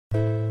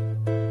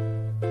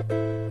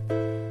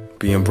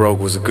Being broke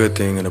was a good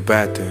thing and a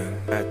bad thing.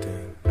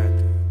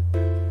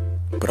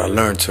 But I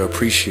learned to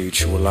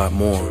appreciate you a lot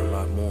more.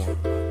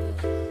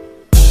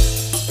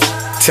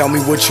 Tell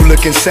me what you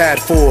looking sad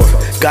for.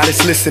 God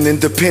is listening,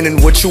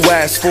 depending what you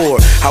ask for.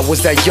 I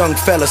was that young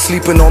fella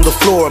sleeping on the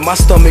floor. My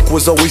stomach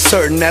was always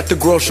hurting at the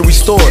grocery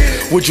store.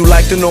 Would you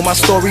like to know my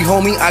story,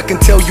 homie? I can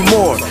tell you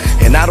more.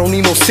 And I don't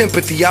need no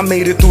sympathy, I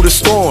made it through the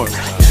storm.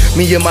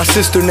 Me and my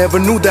sister never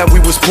knew that we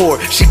was poor.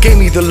 She gave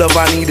me the love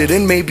I needed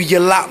and maybe a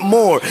lot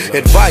more.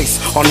 Advice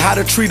on how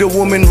to treat a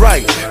woman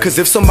right. Cause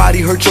if somebody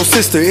hurt your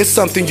sister, it's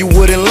something you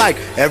wouldn't like.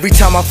 Every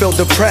time I felt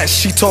depressed,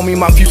 she told me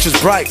my future's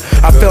bright.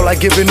 I felt like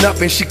giving up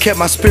and she kept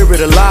my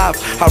spirit alive.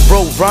 I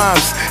wrote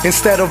rhymes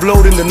instead of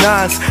loading the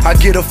nines. I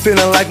get a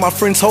feeling like my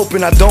friends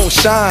hoping I don't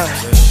shine.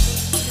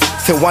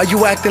 Then why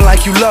you acting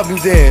like you love me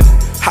then?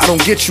 I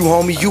don't get you,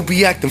 homie, you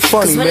be acting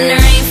funny, man. Cause when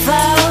the rain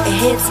falls, it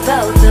hits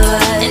both of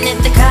us. And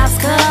if the cops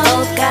come,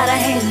 both got our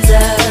hands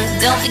up.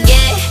 Don't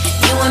forget,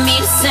 you and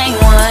me the same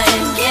one.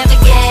 Can't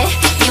forget,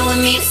 you and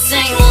me the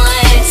same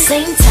one.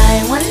 Same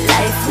time, one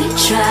life, we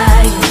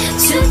try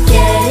to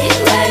get it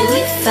right,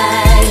 we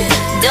fight.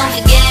 Don't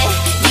forget,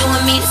 you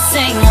and me the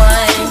same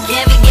one.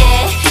 Can't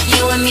forget,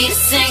 you and me the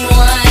same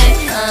one.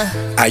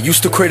 I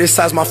used to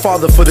criticize my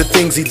father for the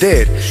things he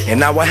did, and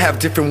now I have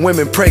different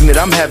women pregnant,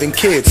 I'm having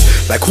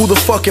kids. Like who the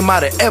fuck am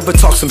I to ever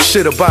talk some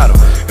shit about him?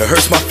 It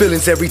hurts my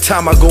feelings every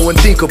time I go and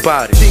think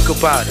about it.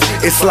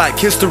 It's like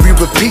history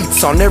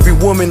repeats on every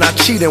woman I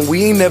cheat, and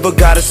we ain't never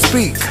gotta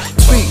speak.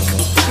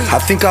 I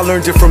think I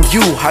learned it from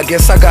you. I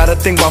guess I gotta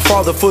thank my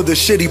father for the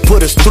shit he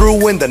put us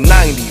through in the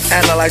 90's.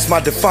 Analyze my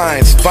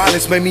defiance.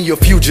 Violence made me a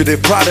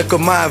fugitive, product of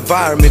my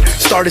environment.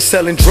 Started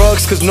selling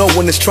drugs cause no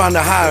one is trying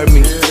to hire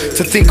me.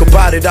 To think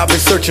about it, I've been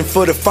searching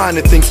for the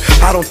finer things.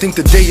 I don't think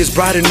the day is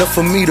bright enough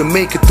for me to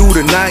make it through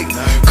the night.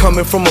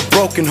 Coming from a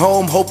broken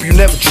home, hope you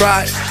never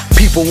tried.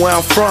 People where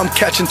I'm from,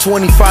 catching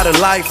 25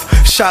 to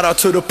life. Shout out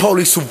to the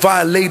police who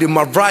violated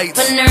my rights.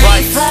 When the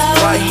rain falls,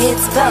 it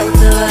hits both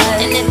of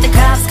us. And if the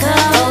cops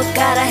come, both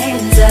got our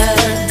hands up.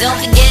 Don't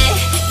forget,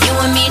 you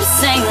and me the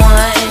same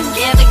one.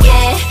 Can't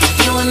forget,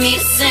 you and me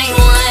the same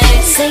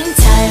one. Same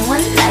time,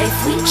 one life,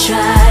 we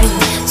try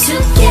to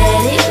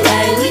get it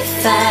right, we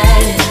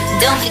fight.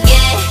 Don't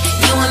forget,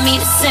 you and me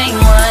the same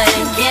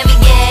one. Can't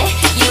forget,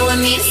 you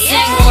and me the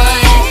same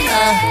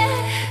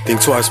one.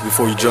 Think twice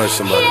before you judge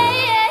somebody.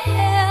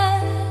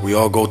 We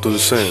all go through the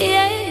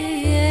same.